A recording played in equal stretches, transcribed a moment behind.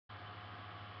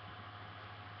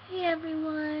Hey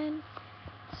everyone!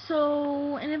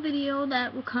 So, in a video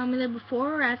that will come either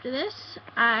before or after this,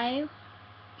 I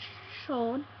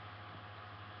showed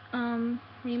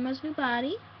Rima's new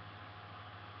body.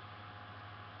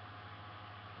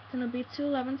 It's gonna be to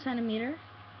 11 centimeter.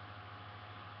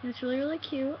 And it's really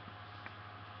cute.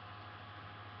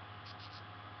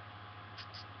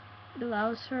 It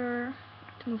allows her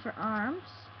to move her arms,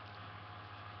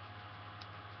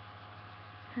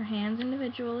 her hands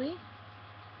individually.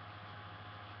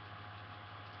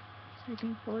 So you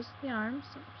can pose the arms.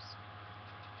 Oops.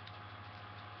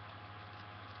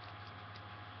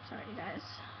 Sorry guys.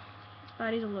 This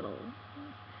body's a little,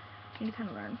 you need to kind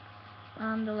of learn.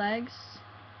 The legs,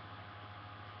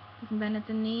 you can bend at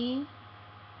the knee,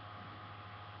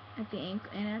 at the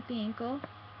ankle,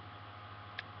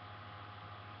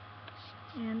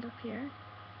 and up here.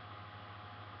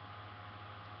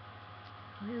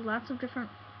 There's lots of different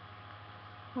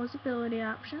posability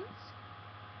options.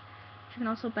 You can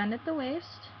also bend at the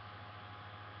waist.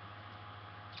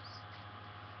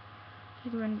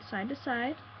 You can run side to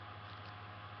side.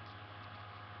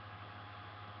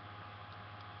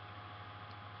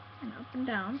 And up and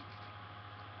down.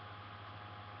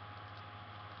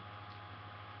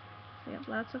 So you have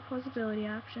lots of posability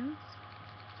options.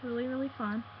 It's really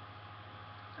fun.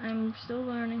 I'm still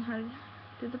learning how to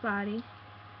do the body.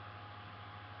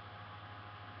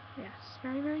 Yes,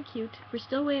 very cute. We're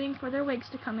still waiting for their wigs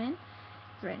to come in.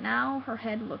 Right now, her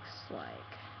head looks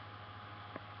like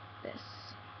this.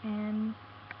 And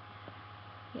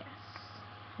yes,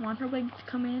 I want her wig to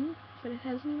come in, but it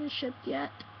hasn't even shipped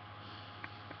yet.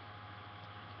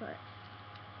 But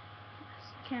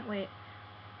yes, can't wait.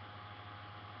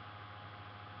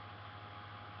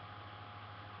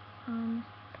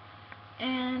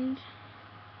 And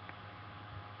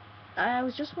I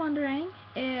was just wondering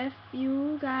if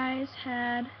you guys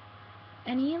had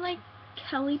any like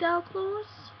Kelly doll clothes,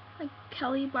 like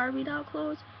Kelly Barbie doll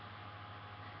clothes,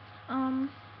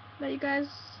 that you guys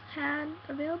had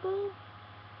available.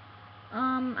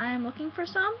 I'm looking for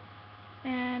some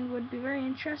and would be very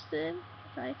interested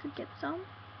if I could get some.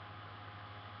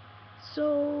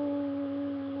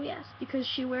 So yes, because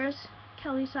she wears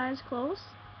Kelly size clothes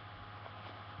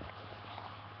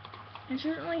and she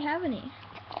doesn't really have any.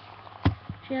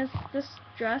 She has this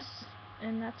dress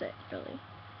and that's it, really.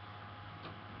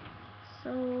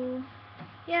 So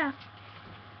yeah,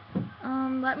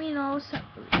 let me know,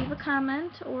 leave a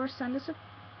comment or send us a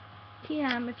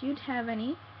PM if you'd have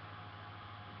any.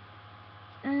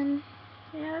 And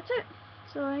yeah, that's it.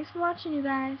 So thanks for watching, you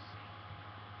guys.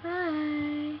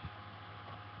 Bye.